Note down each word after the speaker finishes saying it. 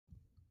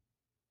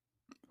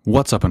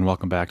What's up, and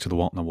welcome back to the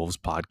Walton the Wolves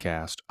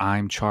podcast.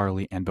 I'm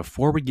Charlie, and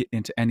before we get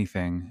into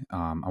anything,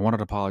 I wanted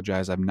to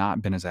apologize. I've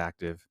not been as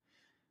active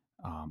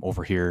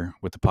over here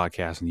with the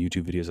podcast and the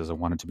YouTube videos as I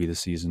wanted to be this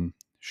season.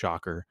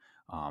 Shocker.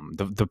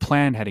 The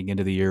plan heading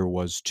into the year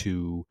was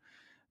to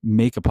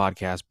make a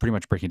podcast pretty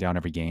much breaking down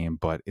every game,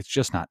 but it's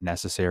just not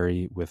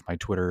necessary with my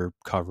Twitter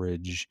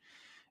coverage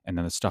and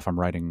then the stuff I'm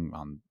writing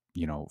on,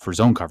 for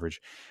zone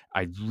coverage.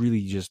 I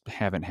really just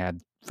haven't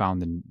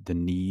found the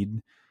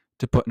need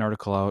to put an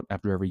article out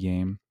after every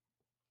game.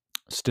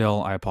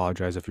 Still, I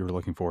apologize if you were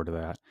looking forward to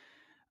that.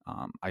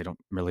 I don't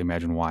really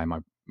imagine why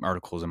my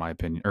articles, in my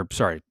opinion, or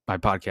sorry, my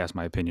podcast,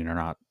 my opinion, are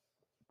not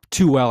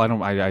too well. I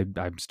don't.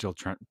 I'm still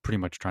pretty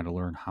much trying to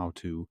learn how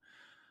to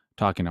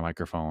talk in a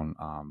microphone.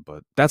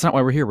 But that's not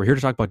why we're here. We're here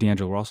to talk about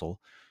D'Angelo Russell,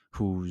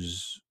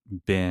 who's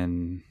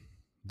been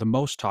the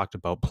most talked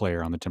about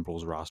player on the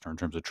Timberwolves roster in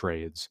terms of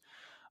trades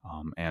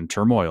and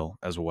turmoil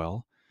as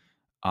well.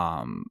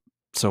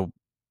 So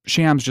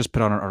Shams just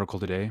put out an article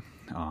today.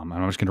 And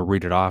I'm just going to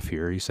read it off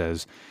here. He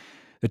says,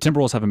 the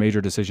Timberwolves have a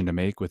major decision to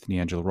make with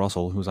D'Angelo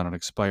Russell, who's on an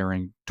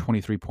expiring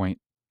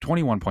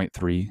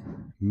 $21.3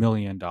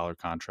 million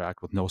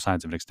contract with no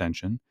signs of an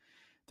extension.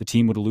 The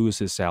team would lose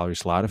his salary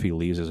slot if he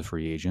leaves as a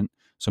free agent,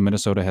 so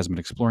Minnesota has been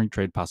exploring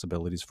trade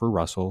possibilities for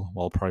Russell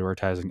while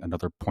prioritizing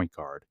another point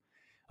guard.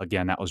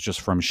 Again, that was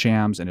just from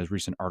Shams in his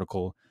recent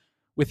article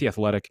with The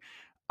Athletic.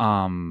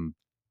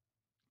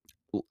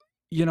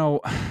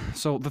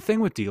 So the thing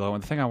with D'Lo,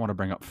 and the thing I want to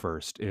bring up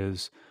first,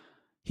 is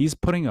he's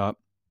putting up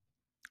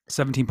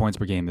 17 points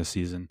per game this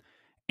season,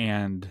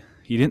 and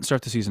he didn't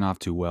start the season off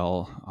too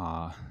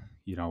well.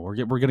 We're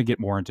going to get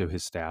more into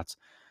his stats.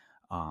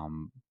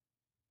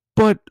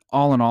 But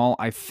all in all,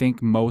 I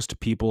think most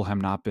people have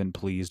not been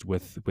pleased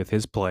with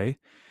his play.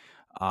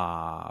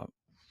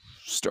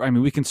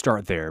 We can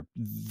start there.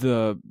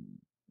 The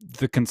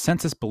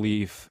consensus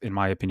belief, in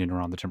my opinion,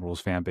 around the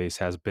Timberwolves fan base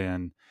has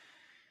been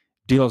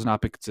D'Lo's not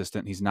been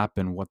consistent. He's not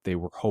been what they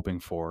were hoping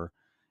for.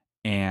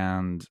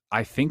 And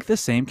I think the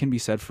same can be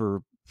said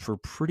for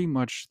pretty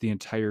much the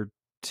entire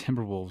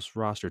Timberwolves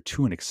roster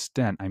to an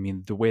extent. I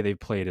mean, the way they've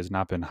played has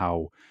not been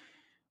how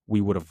we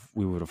would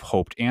have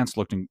hoped. Ants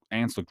looked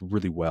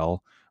really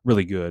well,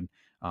 really good.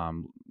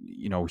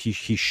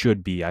 He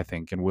should be, I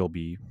think, and will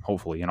be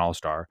hopefully an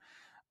all-star.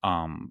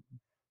 And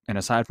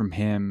aside from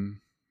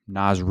him,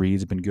 Naz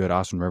Reid's been good.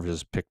 Austin Rivers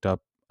has picked up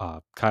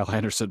Kyle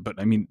Anderson, but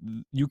I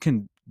mean,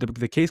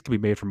 the case can be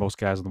made for most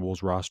guys on the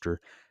Wolves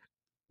roster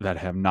that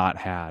have not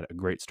had a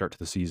great start to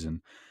the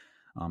season.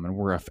 And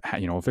we're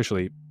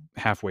officially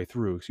halfway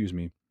through. Excuse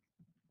me.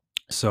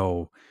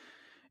 So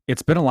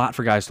it's been a lot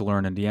for guys to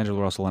learn, and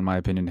D'Angelo Russell, in my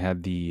opinion,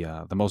 had the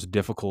most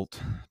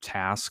difficult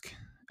task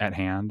at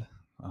hand.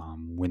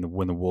 When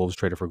the Wolves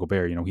traded for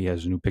Gobert, he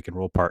has a new pick and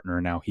roll partner,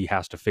 and now he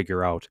has to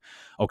figure out,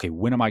 okay,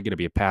 when am I going to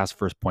be a pass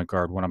first point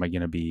guard? When am I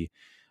going to be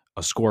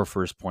a score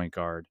first point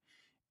guard?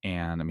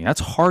 And I mean,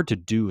 that's hard to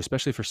do,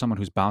 especially for someone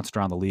who's bounced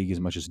around the league as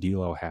much as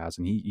D'Lo has.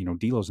 And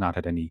D'Lo's not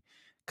had any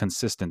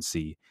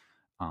consistency.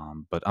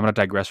 But I'm going to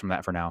digress from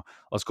that for now.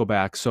 Let's go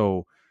back.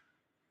 So,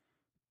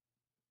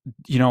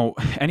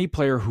 any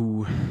player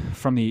who,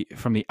 from the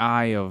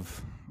eye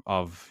of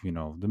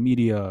the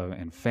media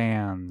and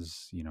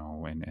fans,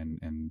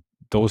 and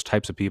those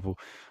types of people,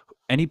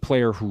 any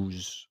player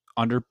who's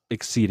under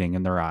exceeding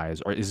in their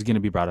eyes or is going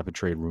to be brought up in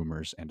trade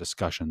rumors and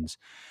discussions.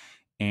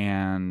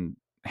 And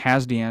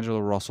has D'Angelo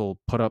Russell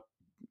put up,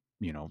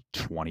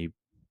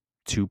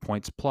 22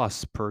 points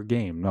plus per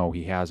game? No,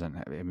 he hasn't.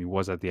 I mean,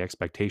 was that the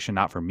expectation?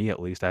 Not for me,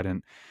 at least. I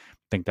didn't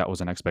think that was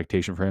an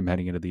expectation for him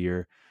heading into the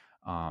year.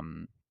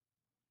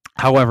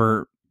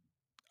 However,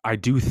 I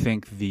do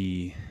think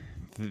the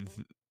I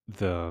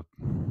don't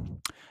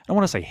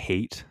want to say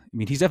hate. I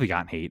mean, he's definitely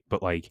gotten hate,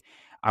 but I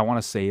want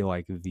to say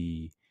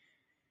the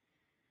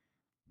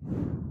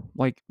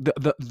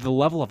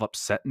level of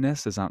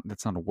upsetness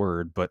that's not a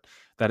word, but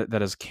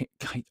that has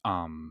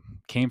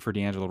came for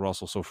D'Angelo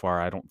Russell so far,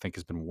 I don't think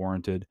has been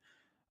warranted.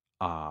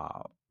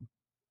 But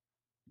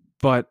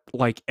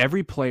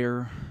every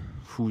player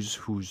who's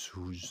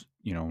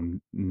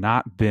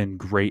not been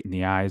great in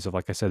the eyes of,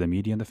 like I said, the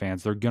media and the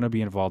fans, they're going to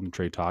be involved in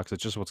trade talks.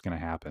 It's just what's going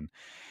to happen.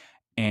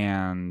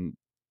 And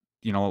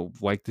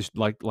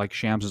like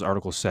Shams'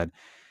 article said,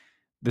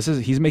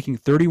 he's making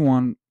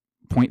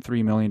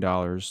 $31.3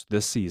 million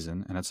this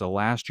season, and it's the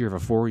last year of a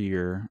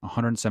 4-year,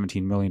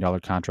 $117 million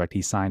contract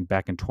he signed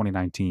back in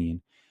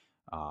 2019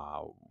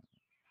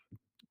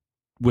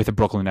 with the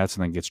Brooklyn Nets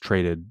and then gets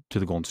traded to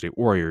the Golden State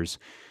Warriors.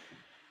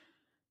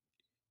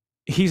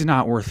 He's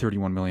not worth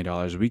 $31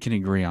 million. We can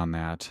agree on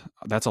that.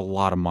 That's a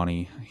lot of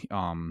money.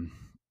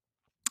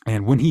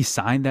 And when he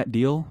signed that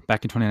deal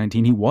back in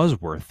 2019, he was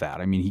worth that.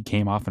 I mean, he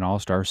came off an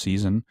all-star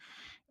season.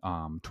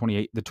 The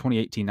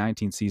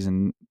 2018-19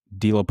 season,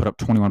 D'Lo put up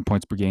 21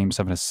 points per game,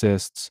 7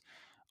 assists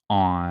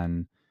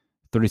on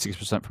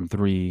 36% from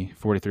three,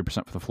 43%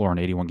 from the floor in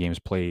 81 games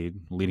played,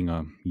 leading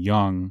a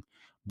young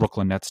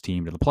Brooklyn Nets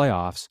team to the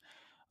playoffs,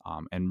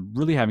 and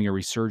really having a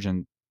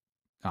resurgent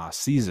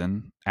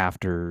season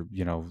after,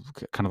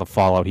 kind of the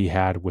fallout he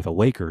had with the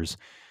Lakers.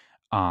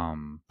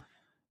 Um,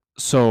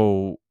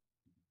 so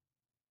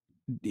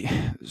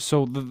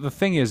so the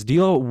thing is,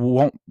 D'Lo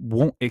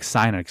won't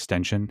sign an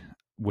extension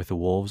with the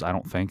Wolves. I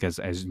don't think, as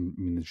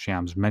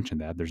Shams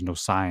mentioned, that there's no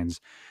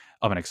signs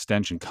of an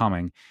extension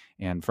coming,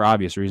 and for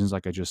obvious reasons,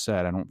 like I just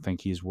said, I don't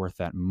think he's worth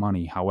that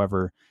money.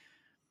 However,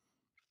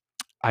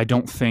 I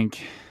don't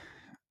think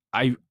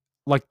I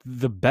like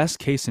the best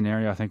case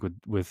scenario. I think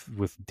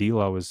with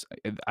D'Lo is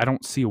I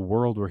don't see a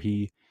world where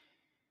he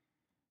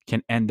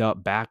can end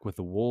up back with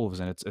the Wolves,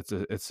 and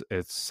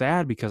it's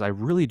sad because I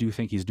really do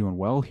think he's doing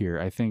well here.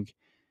 I think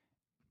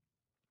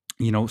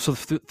so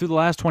through the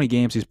last 20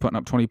 games, he's putting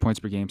up 20 points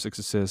per game, 6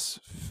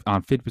 assists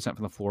on 50%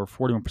 from the floor,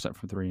 41%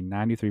 from three,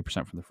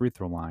 93% from the free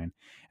throw line.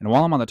 And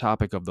while I'm on the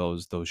topic of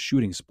those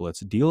shooting splits,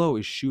 D'Lo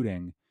is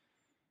shooting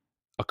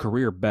a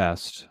career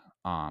best.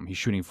 He's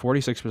shooting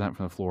 46%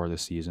 from the floor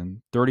this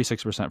season,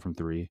 36% from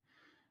three,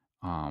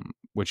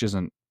 which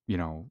isn't,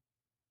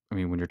 I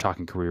mean, when you're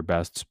talking career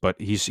bests,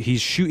 but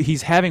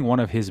he's having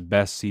one of his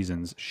best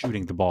seasons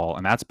shooting the ball,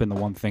 and that's been the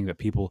one thing that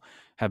people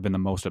have been the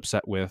most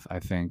upset with, I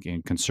think,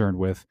 and concerned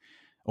with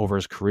over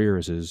his career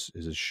is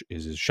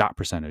his shot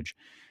percentage,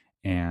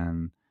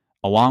 and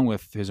along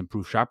with his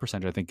improved shot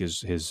percentage, I think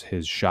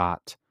his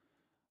shot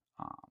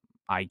um,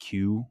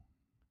 IQ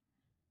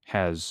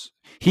has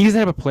he's the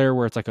type of player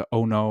where it's like a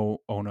oh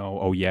no,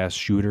 oh yes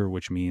shooter,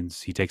 which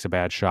means he takes a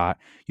bad shot,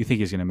 you think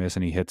he's going to miss,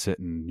 and he hits it,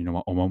 and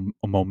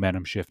a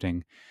momentum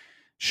shifting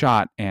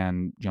shot.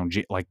 And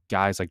like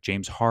guys like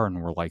James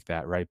Harden were like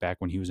that right back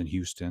when he was in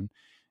Houston,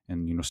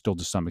 and still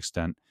to some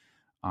extent.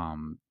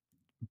 Um,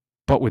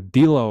 but with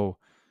D'Lo,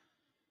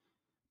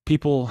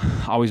 people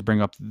always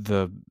bring up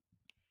the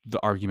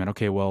argument.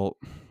 Okay, well,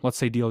 let's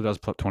say D'Lo does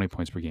put 20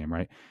 points per game,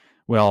 right?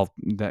 Well,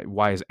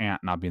 why is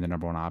Ant not being the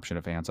number one option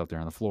if Ant's out there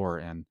on the floor?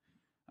 And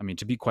I mean,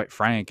 to be quite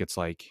frank, it's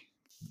like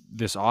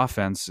this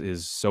offense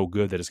is so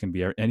good that it's going to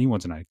be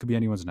anyone's night. It could be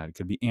anyone's night. It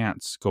could be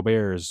Ant's,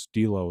 Gobert's,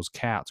 D'Lo's,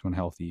 Cat's when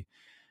healthy.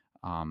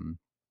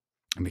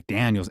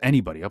 McDaniels,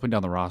 anybody up and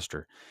down the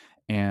roster.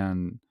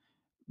 And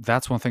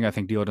that's one thing I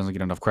think D'Lo doesn't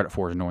get enough credit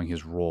for, is knowing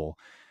his role.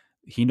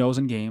 He knows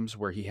in games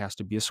where he has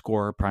to be a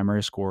scorer,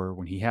 primary scorer,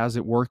 when he has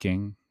it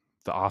working,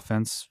 the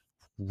offense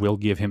will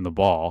give him the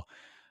ball.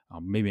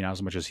 Maybe not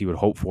as much as he would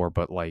hope for,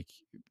 but like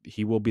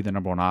he will be the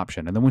number one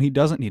option. And then when he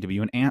doesn't need to be,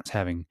 when Ant's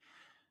having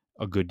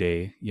a good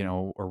day,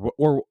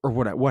 or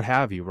what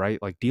have you,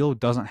 right? Like D'Lo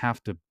doesn't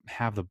have to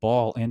have the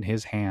ball in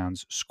his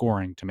hands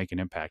scoring to make an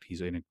impact.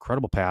 He's an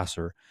incredible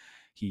passer.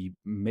 He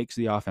makes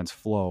the offense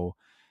flow,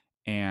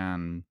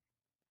 and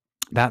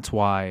that's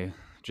why,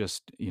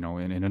 just in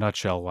a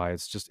nutshell, why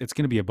it's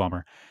going to be a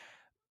bummer.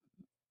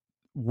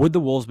 Would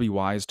the Wolves be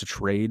wise to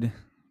trade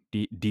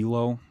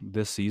D'Lo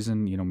this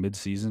season?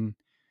 Mid-season.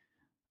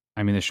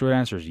 I mean, the short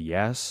answer is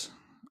yes.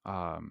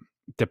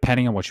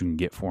 Depending on what you can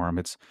get for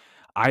him,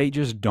 I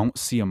just don't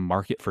see a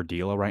market for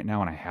D'Lo right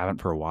now, and I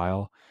haven't for a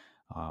while.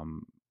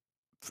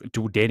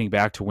 Dating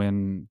back to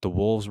when the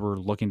Wolves were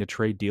looking to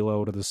trade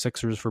D'Lo to the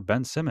Sixers for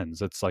Ben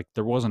Simmons, it's like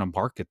there wasn't a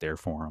market there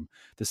for him.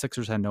 The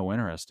Sixers had no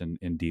interest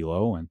in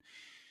D'Lo, and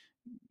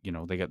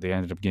they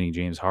ended up getting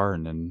James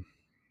Harden,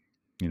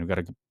 and got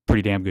a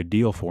pretty damn good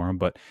deal for him.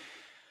 But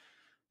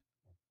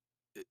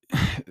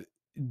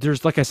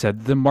there's, like I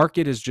said, the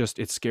market is just,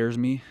 it scares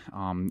me.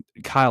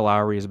 Kyle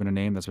Lowry has been a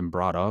name that's been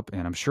brought up,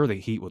 and I'm sure the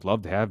Heat would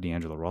love to have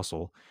D'Angelo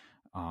Russell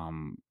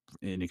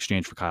in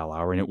exchange for Kyle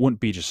Lowry, and it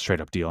wouldn't be just a straight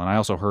up deal. And I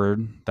also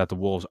heard that the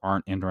Wolves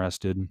aren't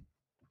interested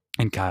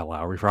in Kyle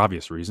Lowry for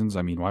obvious reasons.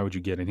 I mean, why would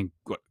you get anything?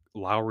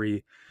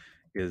 Lowry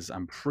is,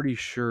 I'm pretty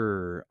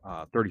sure,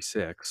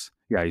 36.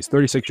 Yeah, he's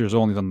 36 years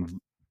old. He's on,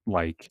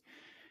 like,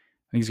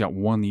 I think he's got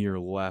 1 year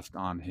left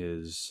on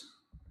his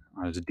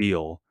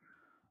deal.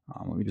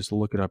 Let me just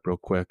look it up real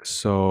quick.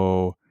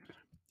 So,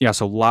 yeah,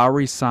 so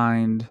Lowry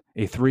signed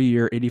a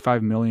 3-year,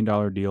 $85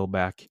 million deal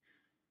back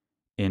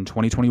in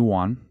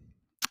 2021,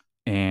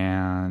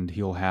 and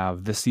he'll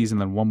have this season,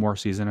 then one more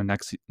season, and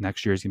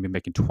next year he's going to be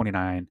making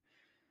 $29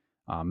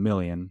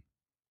 million.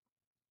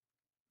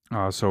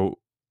 So,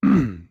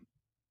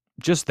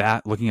 just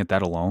that, looking at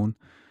that alone,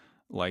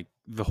 like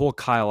the whole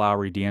Kyle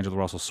Lowry, D'Angelo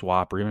Russell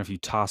swap, or even if you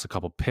toss a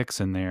couple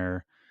picks in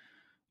there,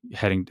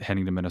 heading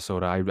to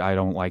Minnesota, I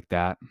don't like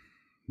that.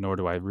 Nor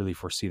do I really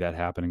foresee that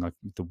happening. Like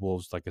the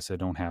Wolves, like I said,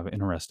 don't have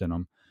interest in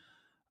them.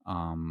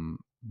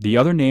 The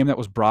other name that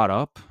was brought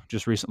up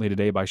just recently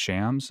today by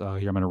Shams, here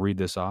I'm going to read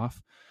this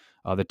off.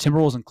 The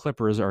Timberwolves and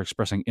Clippers are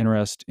expressing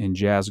interest in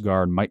Jazz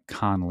guard Mike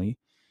Conley.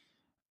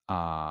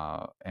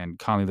 And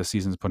Conley this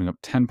season is putting up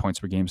 10 points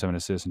per game, 7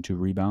 assists, and 2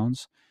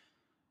 rebounds.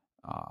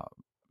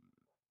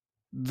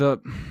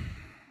 So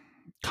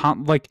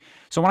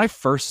when I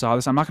first saw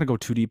this, I'm not going to go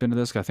too deep into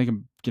this because I think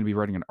I'm going to be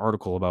writing an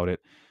article about it.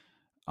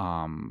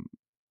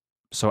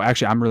 So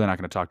actually, I'm really not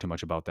going to talk too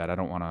much about that. I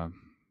don't want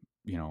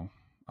to,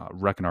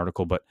 wreck an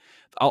article, but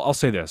I'll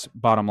say this.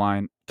 Bottom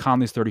line,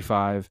 Conley's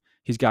 35.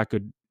 He's got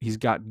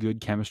good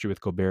chemistry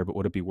with Gobert, but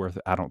would it be worth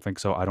it? I don't think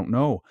so. I don't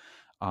know.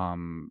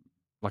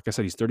 Like I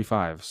said, he's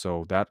 35.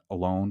 So that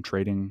alone,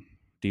 trading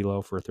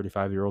D'Lo for a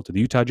 35-year-old to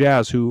the Utah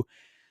Jazz, who,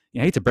 I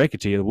hate to break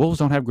it to you, the Wolves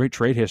don't have great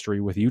trade history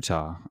with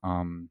Utah.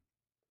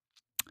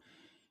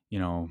 You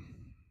know,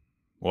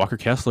 Walker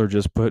Kessler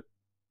just put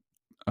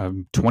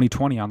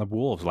 2020 on the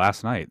Wolves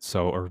last night,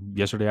 or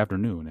yesterday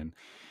afternoon, and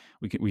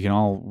we can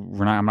all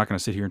we're not I'm not going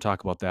to sit here and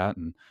talk about that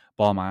and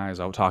ball my eyes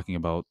out talking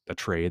about the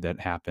trade that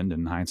happened.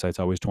 And hindsight's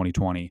always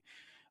 2020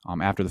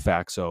 after the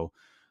fact. So,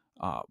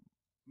 uh,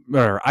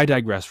 or I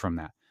digress from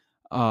that.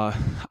 Uh,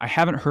 I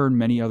haven't heard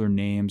many other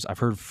names. I've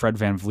heard Fred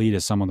VanVleet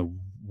as someone the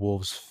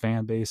Wolves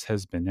fan base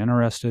has been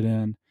interested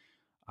in.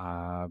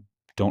 Uh,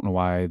 don't know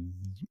why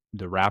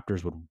the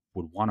Raptors would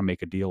want to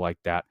make a deal like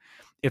that.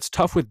 It's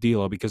tough with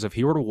D'Lo because if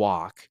he were to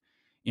walk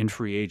in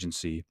free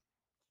agency,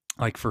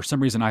 like for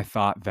some reason I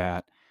thought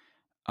that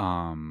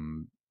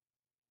um,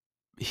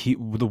 the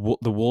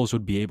Wolves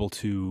would be able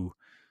to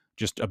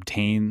just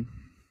obtain,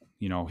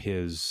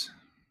 his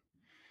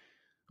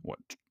what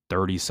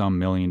 30 some $1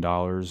 million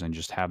and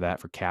just have that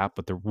for cap.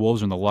 But the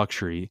Wolves are in the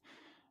luxury.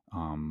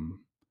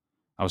 Um,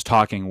 I was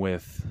talking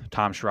with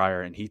Tom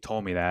Schreier, and he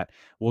told me that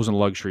Wolves in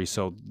luxury,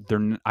 so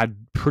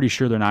I'm pretty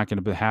sure they're not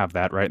going to have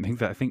that, right?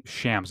 And I think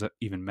Shams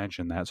even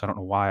mentioned that, so I don't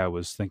know why I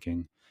was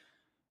thinking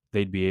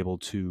they'd be able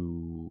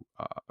to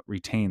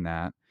retain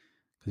that,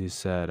 because he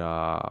said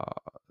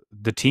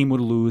the team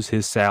would lose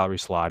his salary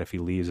slot if he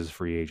leaves as a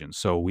free agent,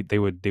 so they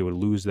would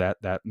lose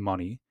that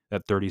money,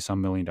 that 30 some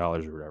 $1 million or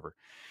whatever.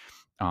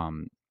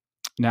 Um,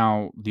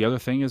 Now, the other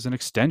thing is an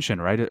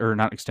extension, right? Or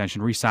not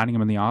extension, re-signing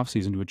him in the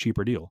offseason to a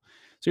cheaper deal.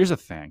 So here's the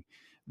thing.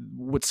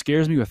 What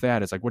scares me with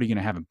that is like, what are you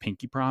going to have him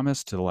pinky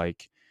promise to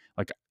like,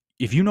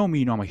 if you know me,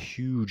 you know I'm a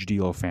huge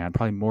D'Lo fan,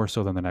 probably more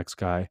so than the next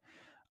guy.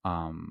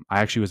 I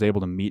actually was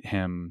able to meet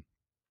him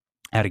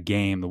at a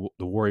game.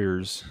 The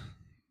Warriors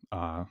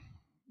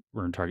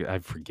were in Target. I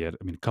forget.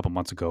 I mean, a couple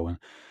months ago,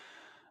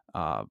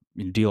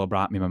 and D'Lo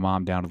brought me and my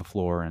mom down to the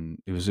floor, and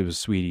it was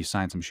sweet. He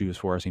signed some shoes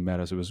for us. He met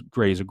us. It was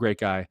great. He's a great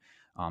guy.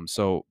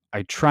 So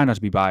I try not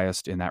to be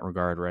biased in that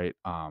regard, right?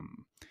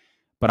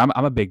 But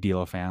I'm a big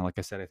D'Lo fan. Like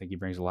I said, I think he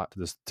brings a lot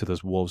to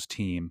this Wolves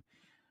team.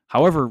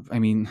 However, I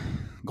mean,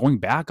 going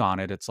back on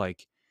it, it's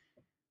like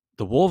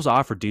the Wolves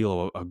offered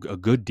D'Lo a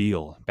good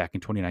deal back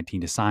in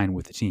 2019 to sign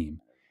with the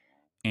team,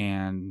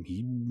 and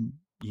he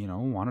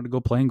wanted to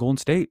go play in Golden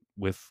State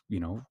with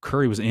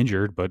Curry was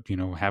injured, but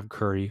have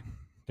Curry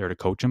there to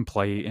coach him,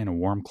 play in a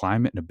warm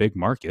climate in a big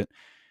market.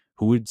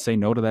 Who would say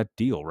no to that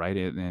deal, right?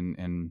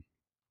 And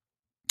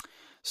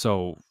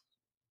so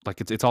like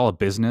it's all a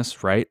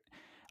business, right?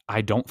 I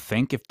don't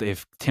think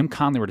if Tim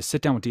Connelly were to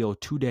sit down with D'Lo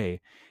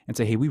today and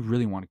say, "Hey, we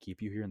really want to keep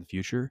you here in the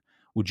future.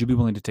 Would you be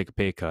willing to take a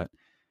pay cut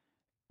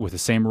with the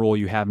same role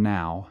you have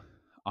now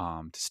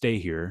to stay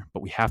here?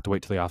 But we have to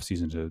wait till the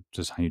offseason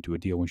to sign you to a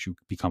deal once you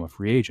become a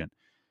free agent."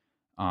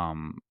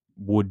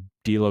 Would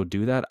D'Lo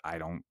do that? I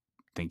don't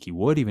think he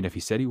would. Even if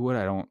he said he would,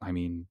 I don't. I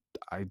mean,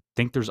 I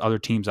think there's other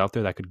teams out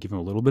there that could give him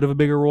a little bit of a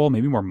bigger role,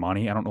 maybe more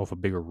money. I don't know if a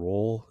bigger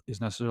role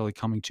is necessarily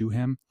coming to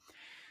him.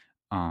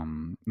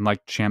 Like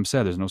Sham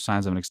said, there's no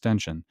signs of an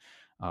extension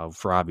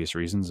for obvious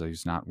reasons.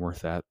 He's not worth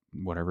that,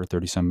 whatever,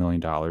 30 some $1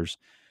 million.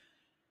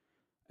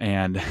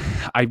 And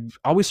I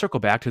always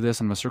circle back to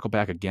this. I'm going to circle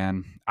back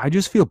again. I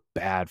just feel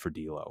bad for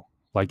D'Lo.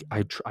 Like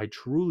I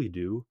truly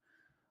do.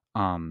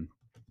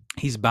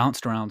 He's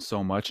bounced around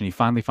so much, and he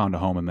finally found a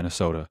home in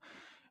Minnesota.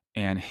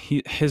 And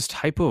his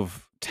type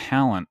of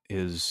talent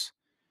is,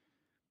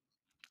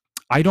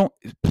 I don't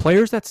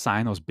players that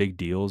sign those big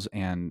deals,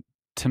 and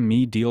to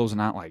me, deals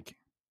not like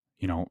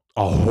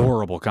a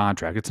horrible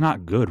contract. It's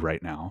not good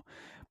right now,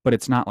 but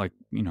it's not like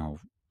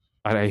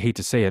I hate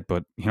to say it,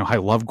 but I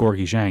love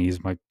Gorgie Zhang. He's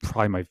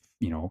probably my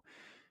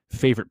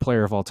favorite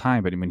player of all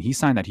time. But I mean, he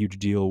signed that huge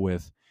deal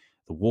with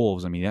the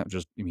Wolves. I mean,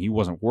 he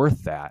wasn't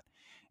worth that.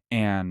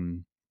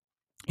 And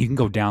you can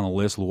go down the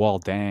list.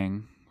 Luol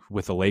Deng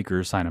with the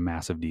Lakers signed a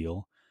massive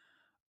deal.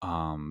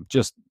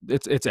 Just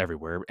it's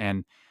everywhere.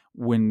 And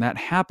when that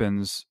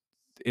happens,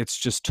 it's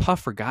just tough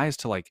for guys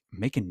to like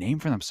make a name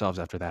for themselves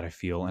after that, I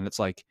feel. And it's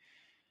like,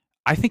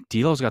 I think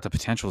D'Lo's got the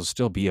potential to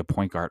still be a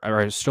point guard,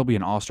 or still be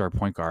an all-star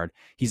point guard.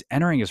 He's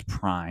entering his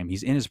prime.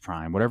 He's in his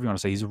prime, whatever you want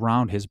to say. He's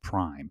around his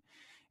prime.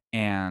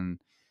 And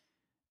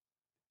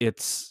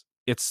it's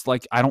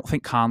like, I don't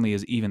think Conley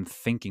is even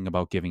thinking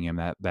about giving him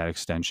that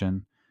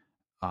extension.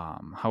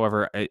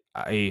 However,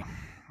 I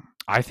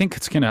think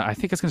it's gonna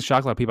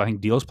shock a lot of people. I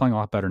think D'Lo's playing a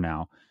lot better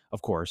now,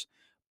 of course.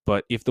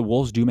 But if the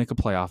Wolves do make a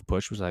playoff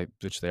push,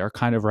 which they are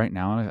kind of right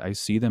now, and I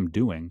see them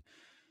doing,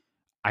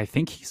 I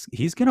think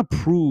he's gonna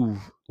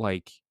prove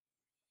like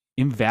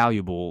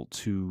invaluable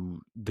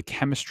to the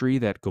chemistry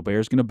that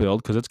Gobert is going to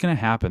build, because it's going to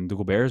happen. The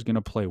Gobert is going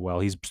to play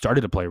well. He's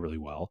started to play really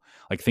well.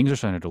 Like, things are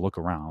starting to look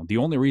around. The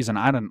only reason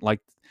I'm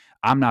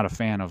not a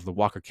fan of the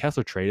Walker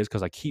Kessler trade is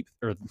because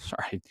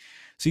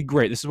see,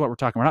 great. This is what we're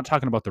talking. We're not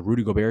talking about the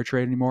Rudy Gobert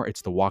trade anymore.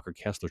 It's the Walker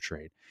Kessler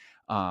trade.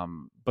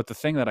 But the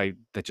thing that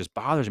just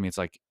bothers me, it's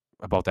like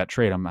about that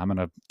trade. I'm going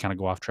to kind of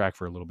go off track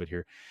for a little bit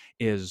here.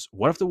 Is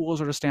what if the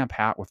Wolves are to stand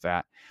pat with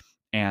that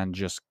and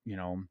just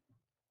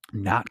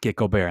not get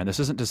Gobert. And this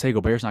isn't to say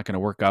Gobert's not going to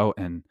work out.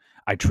 And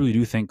I truly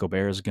do think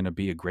Gobert is going to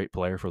be a great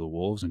player for the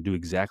Wolves and do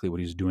exactly what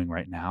he's doing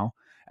right now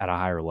at a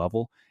higher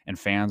level. And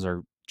fans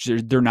are,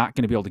 they're not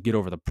going to be able to get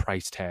over the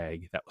price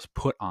tag that was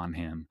put on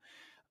him.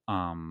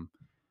 Um,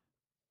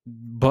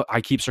 but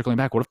I keep circling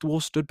back. What if the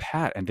Wolves stood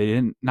pat and they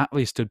didn't, not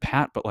really stood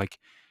pat, but like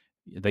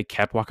they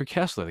kept Walker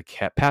Kessler, they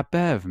kept Pat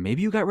Bev.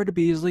 Maybe you got rid of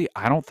Beasley.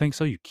 I don't think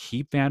so. You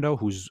keep Vando,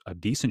 who's a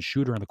decent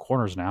shooter in the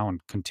corners now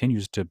and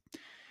continues to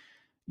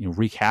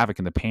wreak havoc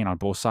in the paint on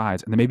both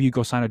sides. And then maybe you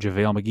go sign a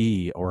JaVale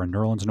McGee or a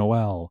Nerlens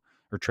Noel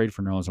or trade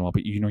for Nerlens Noel,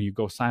 but you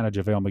go sign a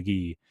JaVale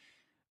McGee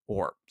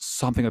or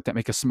something like that,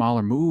 make a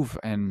smaller move.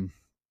 And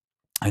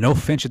I know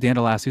Finch at the end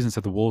of last season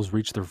said the Wolves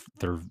reached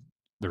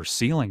their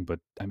ceiling, but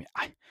I mean,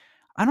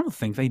 I don't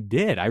think they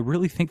did. I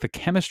really think the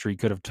chemistry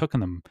could have taken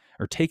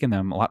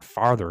them a lot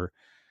farther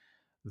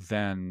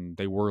than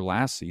they were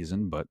last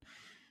season. But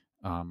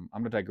I'm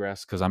going to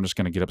digress because I'm just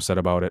going to get upset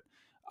about it.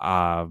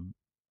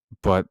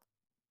 But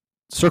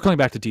circling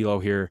back to D'Lo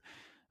here,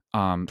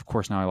 of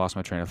course, now I lost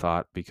my train of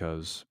thought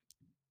because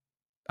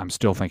I'm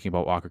still thinking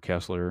about Walker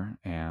Kessler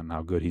and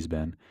how good he's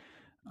been.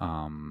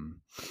 So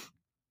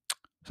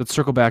let's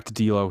circle back to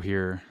D'Lo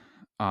here.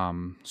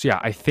 So yeah,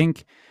 I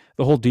think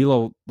the whole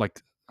D'Lo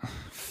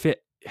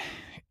fit.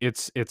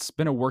 It's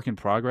been a work in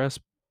progress,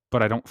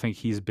 but I don't think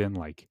he's been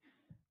like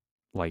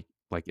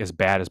as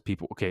bad as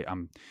people. Okay,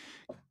 I'm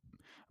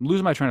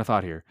losing my train of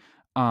thought here.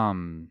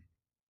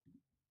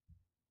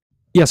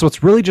 Yeah, so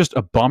it's really just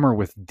a bummer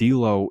with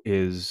D'Lo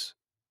is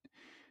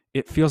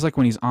it feels like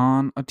when he's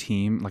on a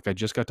team, like I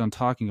just got done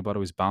talking about,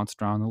 he's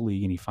bounced around the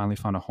league and he finally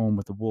found a home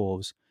with the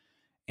Wolves.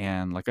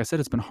 And like I said,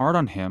 it's been hard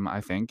on him,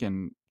 I think,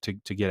 and to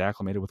get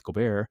acclimated with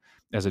Gobert,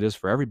 as it is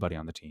for everybody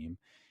on the team.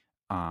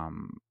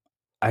 Um,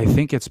 I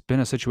think it's been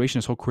a situation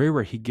his whole career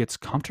where he gets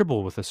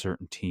comfortable with a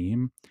certain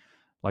team,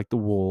 like the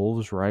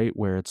Wolves, right?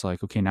 Where it's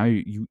like, okay, now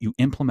you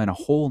implement a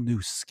whole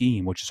new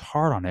scheme, which is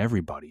hard on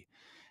everybody.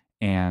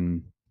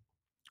 And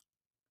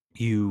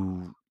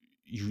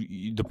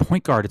the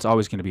point guard, it's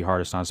always going to be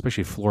hardest on,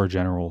 especially floor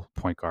general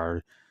point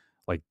guard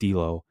like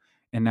D'Lo.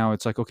 And now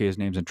it's like, okay, his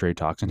name's in trade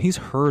talks, and he's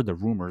heard the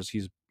rumors.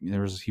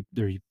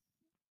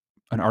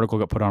 An article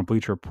got put on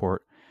Bleacher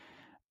Report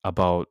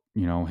about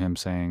him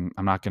saying,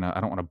 I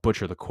don't want to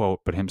butcher the quote,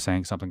 but him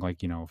saying something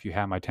like, if you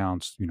have my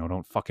talents,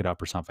 don't fuck it up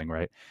or something,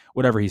 right?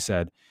 Whatever he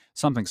said,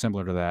 something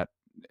similar to that.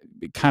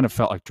 It kind of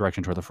felt like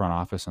direction toward the front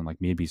office and like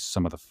maybe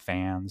some of the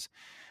fans.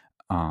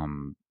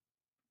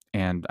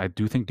 And I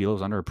do think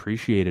D'Lo's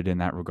underappreciated in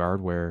that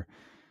regard, where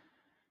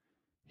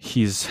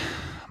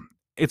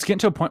it's getting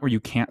to a point where you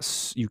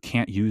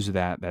can't use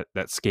that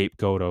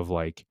scapegoat of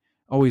like,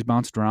 oh, he's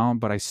bounced around,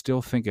 but I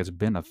still think it's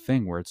been a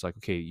thing where it's like,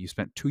 okay, you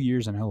spent 2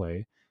 years in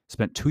LA,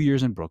 spent 2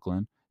 years in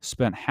Brooklyn,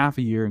 spent half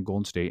a year in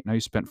Golden State, now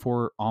you spent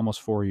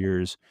almost 4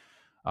 years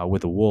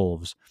with the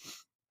Wolves,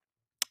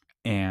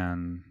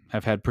 and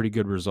have had pretty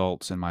good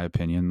results in my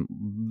opinion.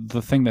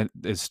 The thing that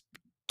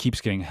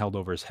keeps getting held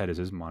over his head is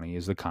his money,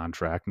 is the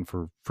contract, and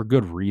for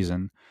good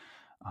reason.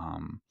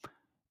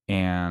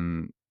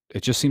 And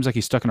it just seems like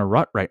he's stuck in a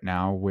rut right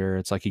now where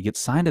it's like he gets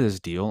signed to this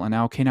deal and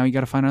now you got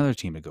to find another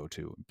team to go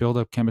to, build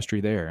up chemistry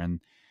there. And,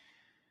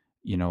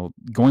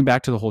 going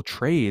back to the whole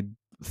trade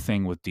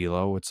thing with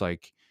D'Lo, it's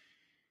like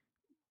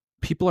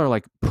people are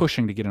like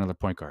pushing to get another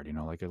point guard,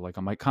 like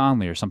a Mike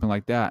Conley or something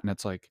like that. And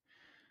it's like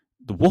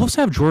the Wolves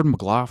have Jordan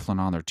McLaughlin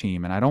on their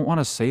team. And I don't want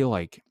to say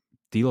like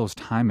D'Lo's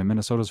time in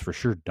Minnesota is for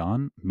sure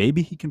done.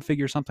 Maybe he can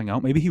figure something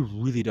out. Maybe he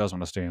really does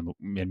want to stay in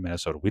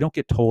Minnesota. We don't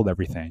get told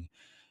everything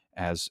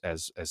as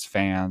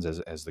fans,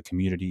 as the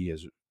community,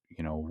 as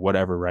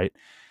whatever, right?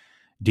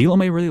 D'Lo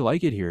may really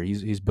like it here.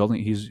 He's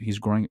building, he's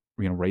growing,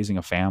 raising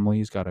a family.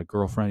 He's got a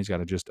girlfriend. He's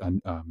got just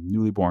a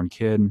newly born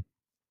kid.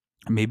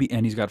 Maybe,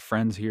 and he's got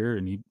friends here,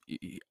 and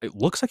it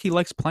looks like he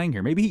likes playing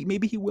here.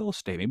 Maybe he will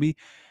stay. Maybe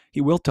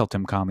he will tell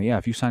Tim Connelly, yeah,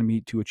 if you sign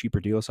me to a cheaper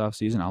deal this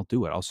offseason, I'll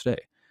do it. I'll stay.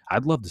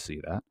 I'd love to see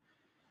that.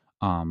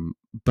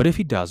 But if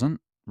he doesn't,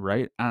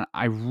 right?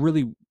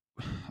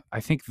 I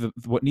think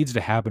what needs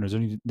to happen is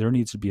there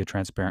needs to be a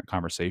transparent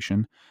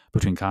conversation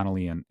between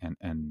Connelly and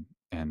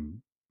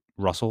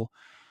Russell,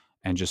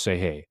 and just say,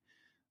 hey,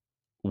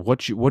 what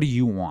do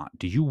you want?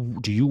 Do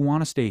you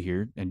want to stay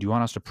here, and do you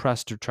want us to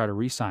press to try to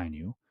re-sign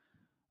you?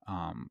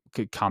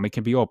 Connelly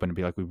can be open and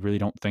be like, we really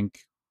don't think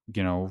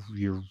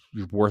you're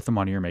worth the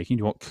money you're making.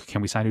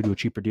 Can we sign you to a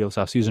cheaper deal this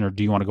offseason, or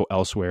do you want to go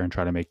elsewhere and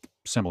try to make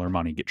similar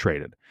money, get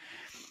traded?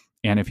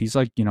 And if he's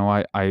like,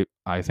 I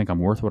think I'm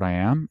worth what I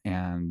am,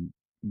 and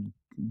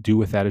do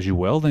with that as you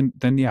will,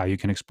 then yeah, you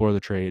can explore the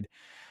trade.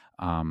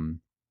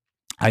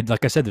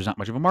 Like I said, there's not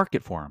much of a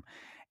market for him,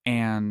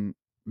 and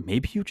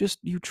maybe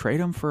you trade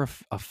him for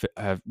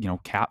a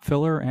cap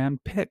filler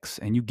and picks,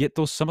 and you get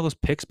some of those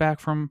picks back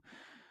from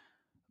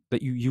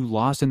that you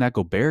lost in that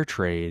Gobert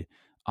trade.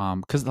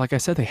 Because like I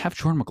said, they have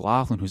Jordan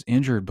McLaughlin, who's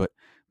injured, but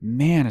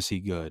man, is he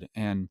good.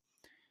 And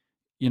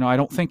I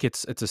don't think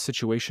it's a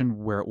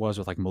situation where it was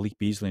with like Malik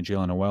Beasley and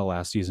Jalen Noel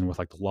last season with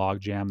like the log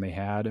jam they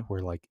had,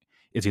 where like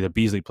it's either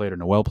Beasley played or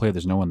Noel played.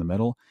 There's no one in the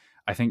middle.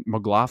 I think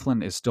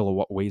McLaughlin is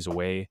still a ways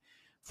away,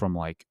 from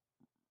like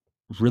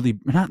really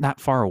not that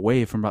far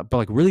away from, but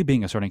like really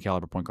being a starting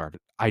caliber point guard.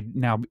 I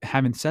now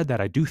having said that,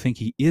 I do think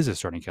he is a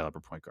starting caliber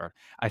point guard.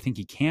 I think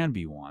he can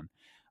be one.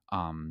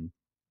 Um,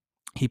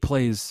 he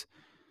plays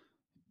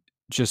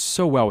just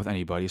so well with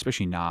anybody,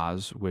 especially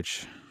Nas,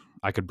 which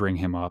I could bring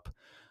him up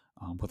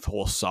with the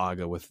whole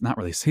saga. With not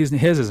really his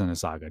isn't a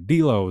saga.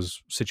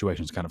 D'Lo's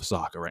situation is kind of a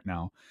saga right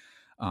now.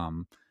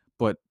 Um,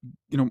 but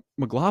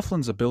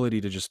McLaughlin's ability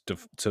to just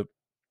to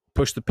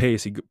push the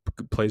pace. He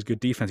plays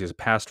good defense. He has a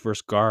pass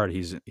first guard.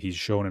 He's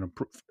shown an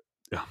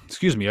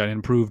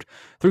improved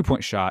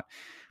 3-point shot.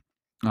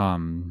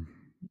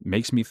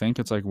 Makes me think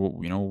it's like, well,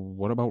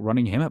 what about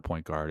running him at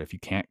point guard if you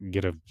can't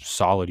get a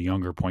solid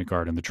younger point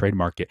guard in the trade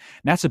market?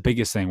 And that's the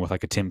biggest thing with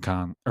like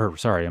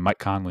a Mike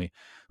Conley,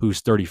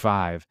 who's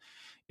 35.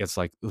 It's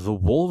like the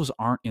Wolves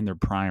aren't in their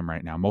prime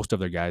right now. Most of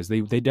their guys,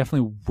 they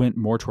definitely went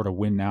more toward a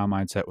win now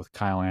mindset with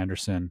Kyle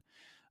Anderson,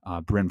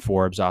 Bryn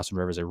Forbes, Austin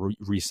Rivers. They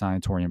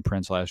re-signed Taurean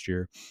Prince last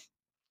year.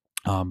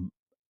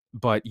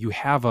 But you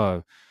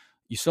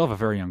still have a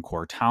very young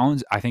core.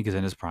 Towns, I think, is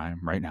in his prime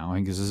right now. I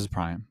think this is his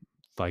prime.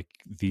 Like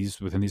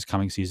within these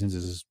coming seasons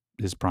is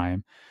his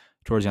prime,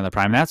 towards the end of the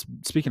prime. And that's,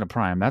 speaking of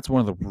prime, that's one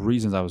of the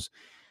reasons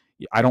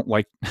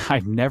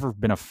I've never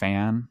been a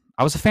fan.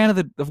 I was a fan of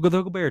the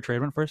Gobert trade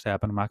when it first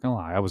happened. I'm not gonna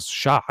lie. I was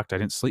shocked. I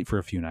didn't sleep for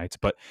a few nights,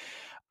 but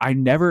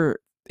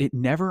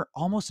it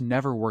almost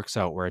never works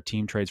out where a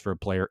team trades for a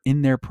player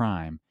in their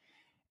prime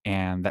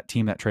and that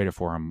team that traded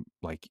for him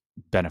like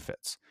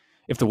benefits.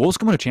 If the Wolves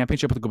come win a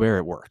championship with Gobert,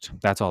 it worked.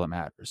 That's all that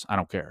matters. I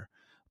don't care.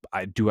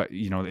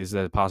 Is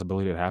that a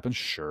possibility that happens?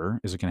 Sure.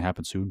 Is it going to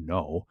happen soon?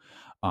 No.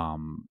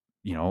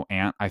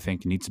 Ant, I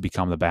think, needs to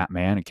become the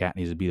Batman, and Cat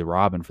needs to be the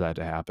Robin for that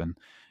to happen.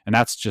 And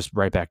that's just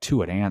right back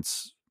to it.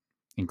 Ant's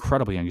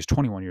incredibly young. He's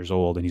 21 years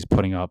old, and he's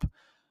putting up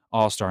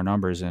all-star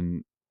numbers,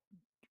 and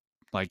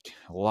like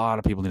a lot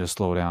of people need to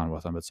slow down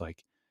with him. It's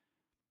like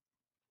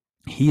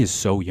he is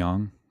so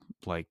young.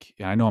 Like,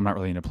 I know I'm not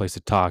really in a place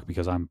to talk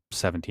because I'm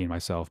 17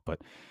 myself, but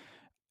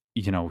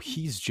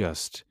he's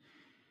just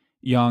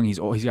young. He's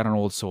got an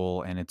old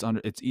soul, and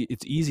it's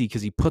easy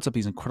because he puts up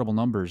these incredible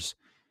numbers,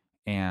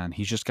 and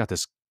he's just got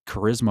this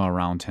charisma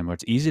around him where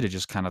it's easy to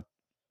just kind of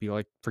be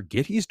like,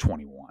 forget he's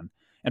 21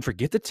 and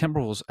forget the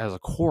Timberwolves as a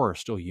core are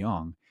still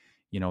young.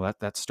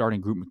 That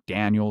starting group,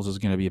 McDaniels is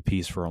going to be a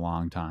piece for a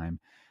long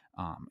time.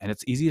 And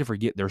it's easy to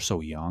forget they're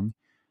so young.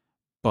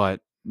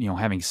 But,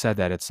 having said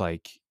that, it's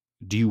like,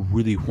 do you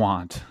really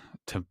want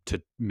to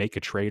make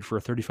a trade for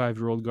a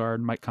 35-year-old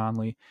guard, Mike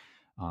Conley,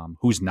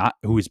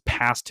 who is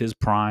past his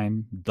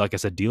prime? Like I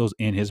said, D'Lo's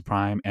in his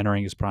prime,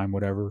 entering his prime,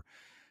 whatever.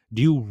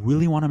 Do you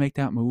really want to make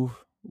that move?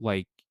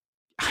 Like,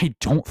 I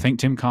don't think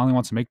Tim Connelly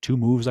wants to make two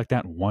moves like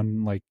that in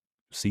one like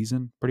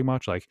season, pretty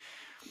much. Like,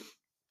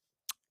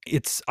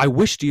 I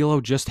wish D'Lo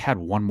just had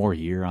one more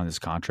year on his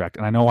contract.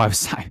 And I know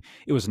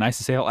it was nice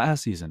to say it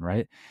last season,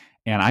 right?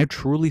 And I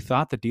truly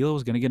thought that D'Lo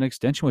was going to get an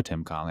extension with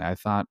Tim Connelly. I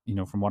thought,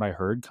 from what I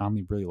heard,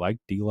 Connelly really liked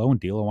D'Lo, and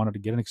D'Lo wanted to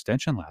get an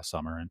extension last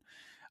summer. And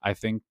I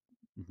think,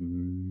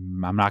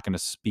 I'm not going to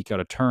speak out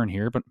of turn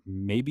here, but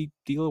maybe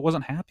D'Lo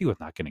wasn't happy with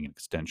not getting an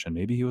extension.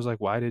 Maybe he was like,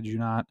 why did you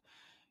not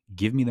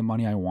give me the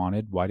money I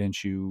wanted? Why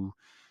didn't you,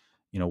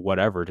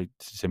 whatever, to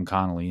Tim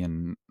Connelly?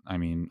 And I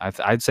mean,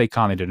 I'd say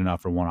Connelly did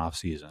enough for one off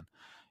season.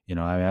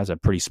 That's a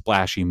pretty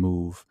splashy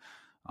move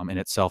in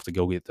itself to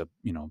go get the,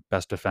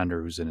 best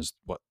defender who's in his,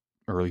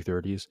 early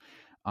 30s.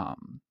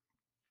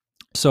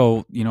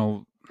 So,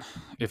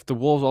 if the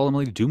Wolves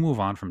ultimately do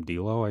move on from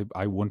D'Lo,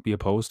 I wouldn't be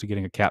opposed to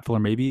getting a cap filler.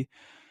 Maybe,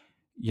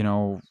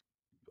 a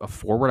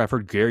forward. I've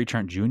heard Gary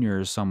Trent Jr.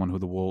 is someone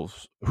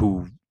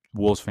who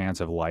Wolves fans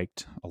have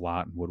liked a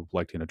lot and would have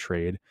liked in a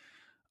trade.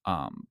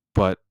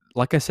 But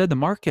like I said, the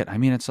market, I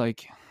mean, it's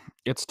like,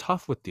 it's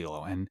tough with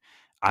D'Lo, and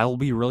I'll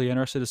be really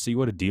interested to see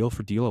what a deal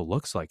for D'Lo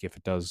looks like if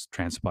it does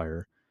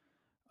transpire.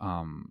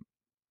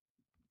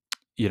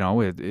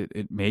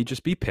 It may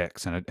just be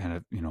picks and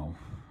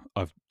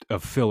a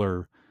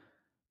filler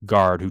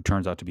guard who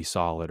turns out to be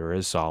solid or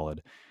is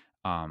solid.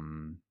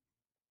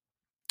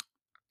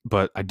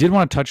 But I did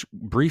want to touch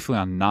briefly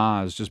on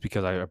Nas just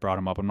because I brought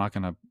him up. I'm not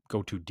going to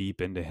go too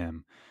deep into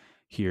him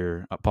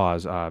here.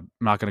 Pause. I'm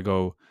not going to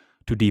go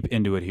too deep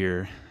into it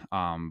here.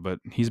 But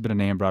he's been a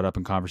name brought up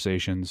in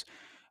conversations.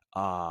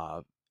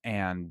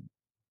 And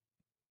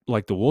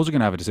like the Wolves are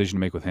going to have a decision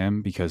to make with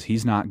him because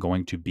he's not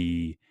going to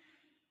be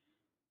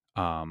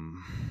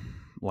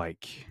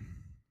like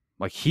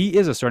he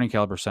is a starting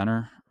caliber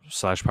center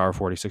 / power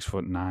 40,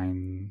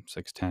 6'9",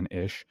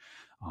 6'10"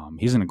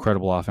 He's an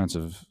incredible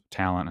offensive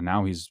talent, and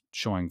now he's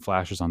showing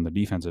flashes on the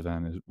defensive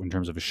end in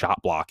terms of his shot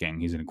blocking.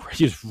 He's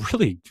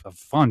really a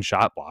fun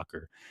shot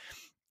blocker,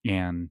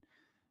 and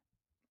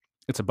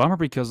it's a bummer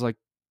because like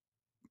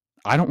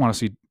I don't want to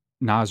see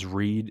Nas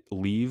Reed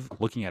leave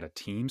looking at a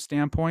team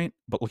standpoint,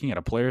 but looking at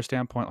a player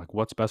standpoint, like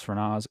what's best for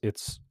Nas,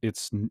 it's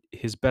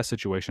his best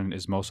situation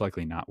is most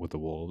likely not with the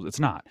Wolves. It's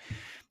not.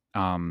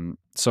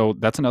 So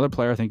that's another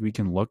player I think we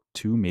can look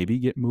to maybe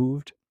get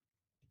moved.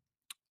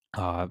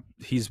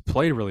 He's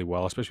played really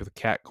well, especially with the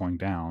Cat going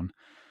down.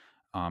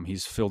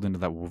 He's filled into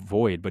that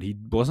void, but he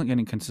wasn't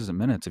getting consistent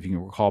minutes. If you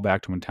can recall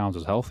back to when Towns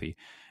was healthy,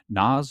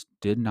 Nas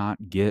did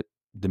not get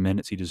the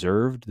minutes he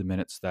deserved, the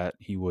minutes that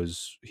he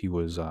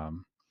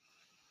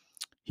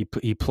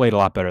played a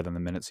lot better than the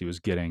minutes he was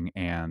getting.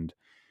 And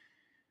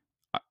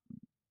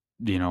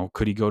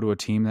could he go to a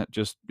team that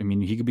just, I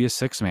mean, he could be a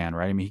six man,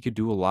 right? I mean, he could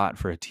do a lot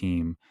for a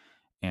team.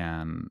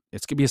 And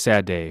it's gonna be a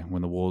sad day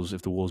when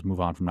if the Wolves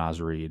move on from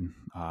Nas Reed.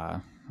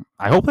 I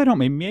hope they don't.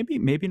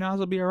 Maybe Nas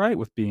will be all right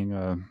with being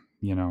a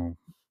iffy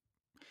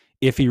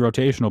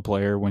rotational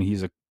player when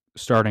he's a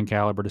starting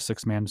caliber to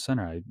six man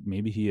center.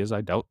 Maybe he is.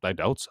 I doubt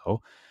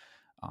so.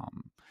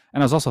 And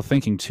I was also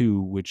thinking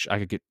too, which I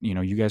could get.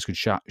 You guys could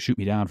shoot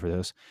me down for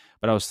this,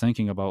 but I was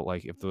thinking about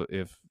like if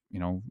the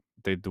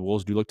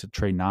Wolves do look to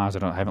trade Nas.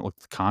 I haven't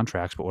looked at the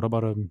contracts, but what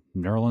about a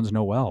Nerlens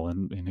Noel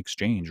in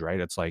exchange?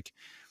 Right? It's like,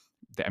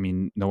 I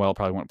mean, Noel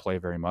probably won't play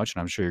very much,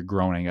 and I'm sure you're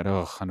groaning at,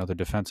 another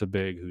defensive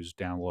big who's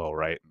down low,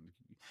 right?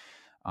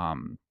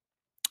 Um,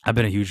 I've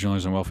been a huge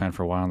Nerlens Noel fan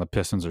for a while, and the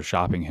Pistons are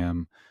shopping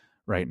him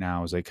right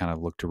now as they kind of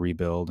look to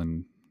rebuild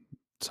and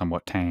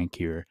somewhat tank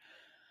here.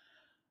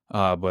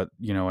 But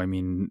I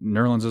mean,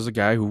 Nerlens is a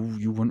guy who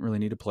you wouldn't really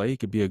need to play. He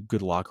could be a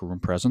good locker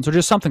room presence or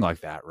just something like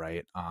that,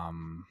 right?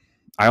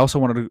 I also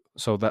wanted to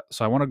so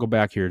I want to go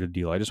back here to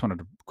D'Lo. I just wanted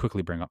to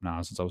quickly bring up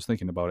now since I was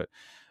thinking about it.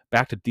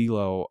 Back to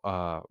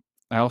D'Lo.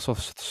 I also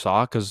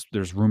saw, because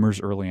there's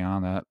rumors early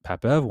on that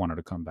Papev wanted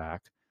to come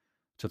back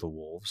to the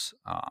Wolves,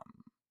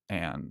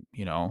 and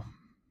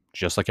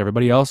just like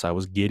everybody else, I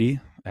was giddy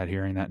at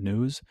hearing that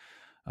news.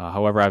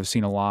 However, I've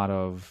seen a lot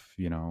of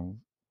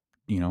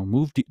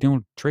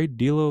trade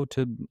D'Lo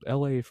to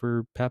LA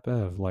for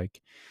Papev,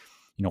 like,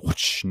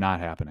 which not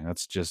happening.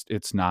 That's just,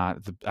 it's not.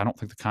 I don't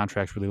think the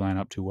contracts really line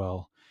up too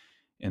well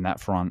in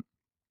that front.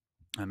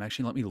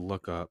 Actually, let me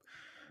look up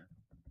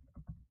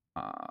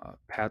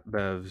Pat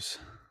Bev's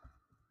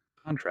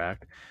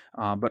contract,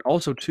 but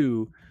also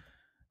too,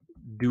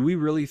 do we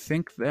really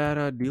think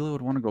that D'Lo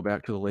would want to go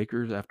back to the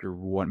Lakers after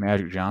what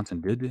Magic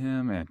Johnson did to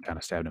him and kind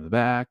of stabbed him in the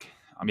back?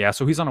 Yeah,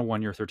 so he's on a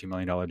 1 year, $13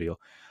 million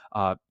deal.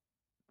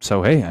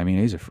 So hey, I mean,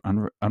 he's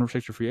an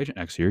unrestricted free agent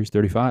next year. He's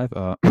 35.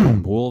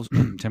 Wolves,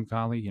 Tim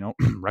Connelly,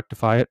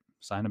 rectify it,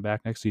 sign him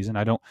back next season.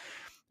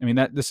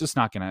 This is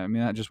not gonna. I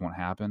mean, that just won't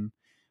happen.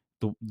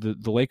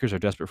 The Lakers are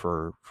desperate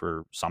for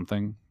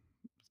something,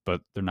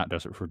 but they're not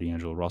desperate for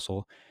D'Angelo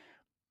Russell.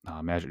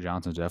 Magic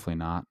Johnson's definitely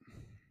not.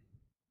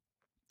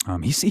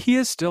 He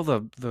is still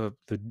the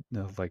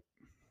like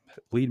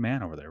lead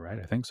man over there, right?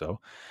 I think so.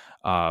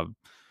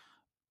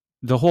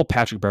 The whole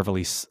Patrick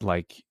Beverley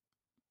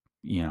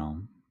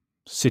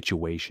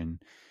situation.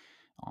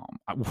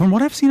 From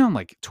what I've seen on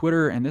like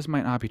Twitter, and this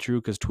might not be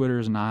true because Twitter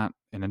is not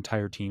an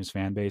entire team's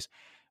fan base,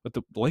 but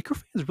the Laker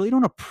fans really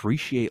don't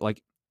appreciate,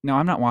 like. Now,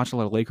 I'm not watching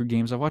a lot of Laker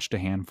games. I've watched a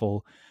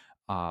handful,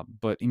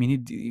 but I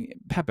mean,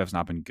 Pepev's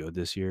not been good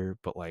this year.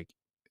 But like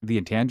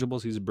the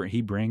intangibles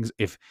he brings,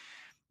 if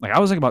like I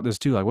was thinking about this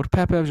too, like what if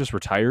Pepev just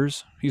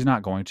retires? He's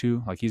not going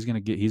to. Like he's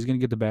gonna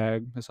get the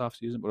bag this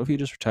offseason. But if he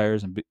just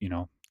retires and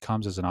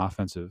comes as an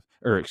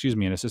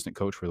an assistant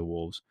coach for the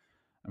Wolves,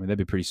 I mean that'd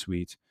be pretty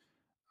sweet.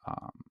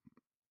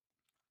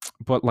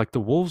 But like the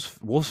Wolves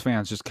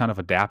fans just kind of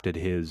adapted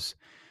his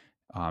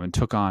and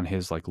took on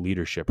his like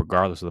leadership,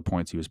 regardless of the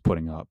points he was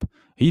putting up.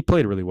 He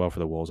played really well for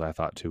the Wolves, I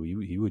thought too.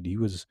 He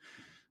was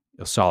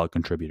a solid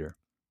contributor.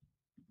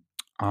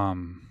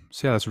 So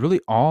yeah, that's really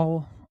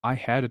all I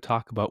had to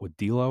talk about with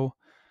D'Lo.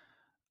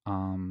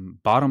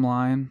 Bottom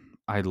line,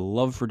 I'd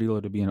love for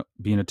D'Lo to be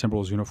in a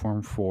Timberwolves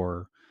uniform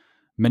for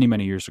many,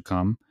 many years to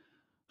come.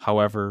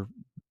 However,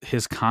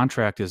 his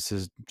contract is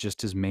his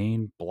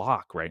main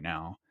block right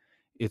now.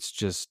 It's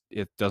just,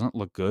 it doesn't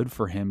look good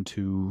for him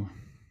to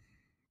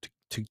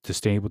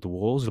stay with the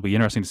Wolves. It'll be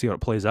interesting to see how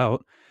it plays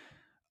out.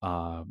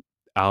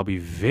 I'll be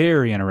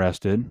very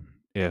interested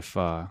if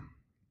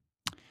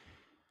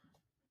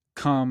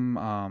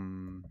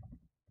come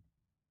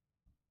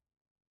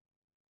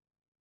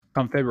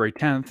February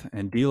 10th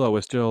and D'Lo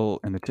is still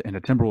in a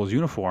Timberwolves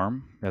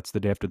uniform. That's the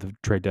day after the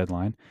trade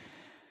deadline.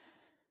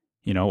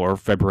 Or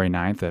February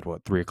 9th at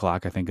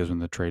 3:00, I think is when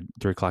the trade,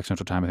 3:00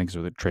 Central Time, I think is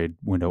when the trade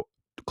window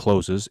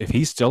closes. If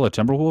he's still a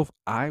Timberwolf,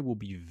 I will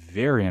be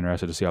very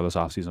interested to see how this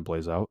offseason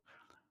plays out.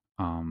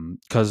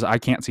 Because I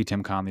can't see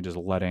Tim Connelly just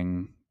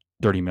letting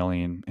 $30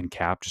 million in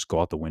cap just go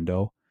out the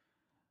window.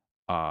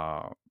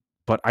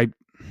 But I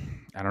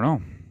don't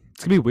know.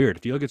 It's gonna be weird.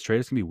 If D'Lo gets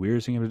traded, it's gonna be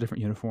weird seeing him in a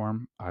different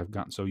uniform. I've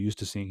gotten so used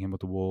to seeing him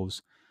with the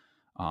Wolves,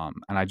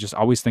 and I just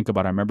always think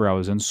about. I remember I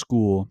was in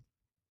school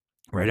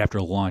right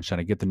after lunch, and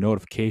I get the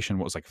notification.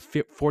 What was like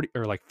 40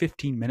 or like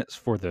 15 minutes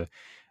before the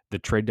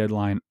trade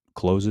deadline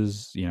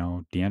closes.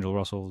 D'Angelo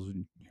Russell's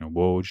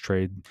Woj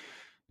trade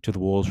to the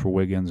Wolves for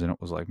Wiggins, and it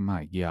was like,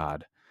 my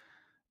God,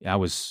 I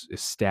was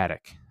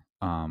ecstatic.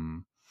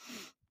 But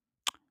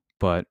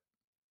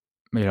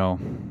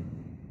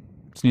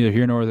it's neither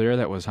here nor there.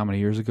 That was how many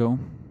years ago?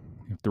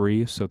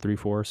 3,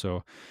 4.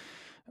 So,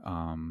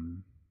 I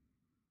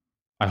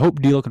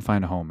hope D'Lo can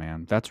find a home,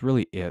 man. That's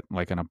really it.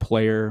 Like on a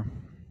player,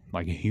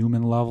 like a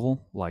human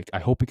level, like I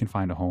hope he can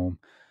find a home.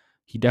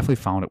 he definitely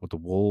found it with the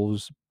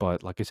Wolves,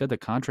 but like I said, the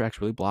contract's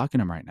really blocking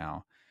him right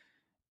now.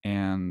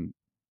 And,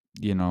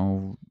 you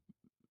know,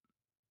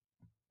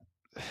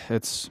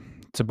 it's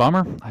it's a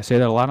bummer. I say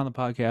that a lot on the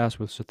podcast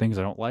with some things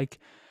I don't like.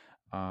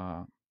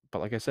 Uh,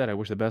 but like I said, I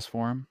wish the best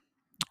for him.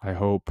 I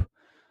hope,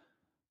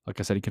 like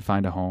I said, he can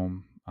find a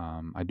home.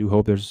 I do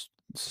hope there's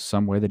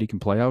some way that he can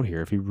play out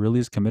here. If he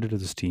really is committed to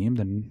this team,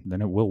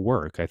 then it will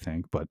work, I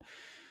think. But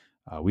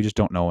we just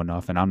don't know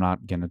enough, and I'm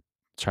not gonna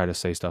try to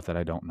say stuff that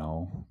I don't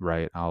know.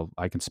 Right?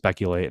 I can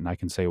speculate and I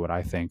can say what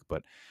I think,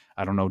 but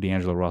I don't know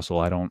D'Angelo Russell.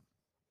 I don't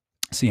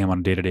see him on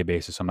a day to day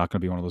basis. I'm not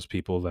going to be one of those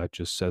people that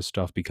just says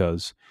stuff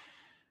because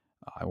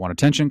I want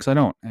attention, because I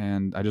don't.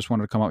 And I just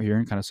wanted to come out here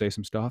and kind of say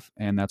some stuff,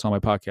 and that's all my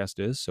podcast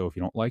is. So if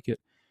you don't like it,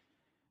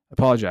 I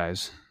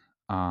apologize.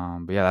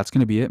 But yeah, that's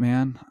going to be it,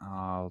 man.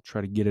 I'll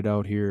try to get it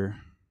out here.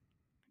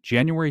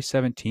 January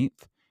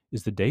 17th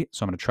is the date,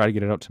 so I'm going to try to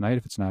get it out tonight.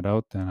 If it's not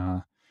out,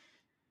 then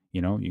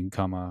you can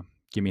come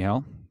give me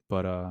hell.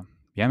 But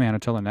yeah, man,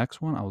 until the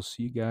next one, I will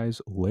see you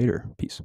guys later. Peace.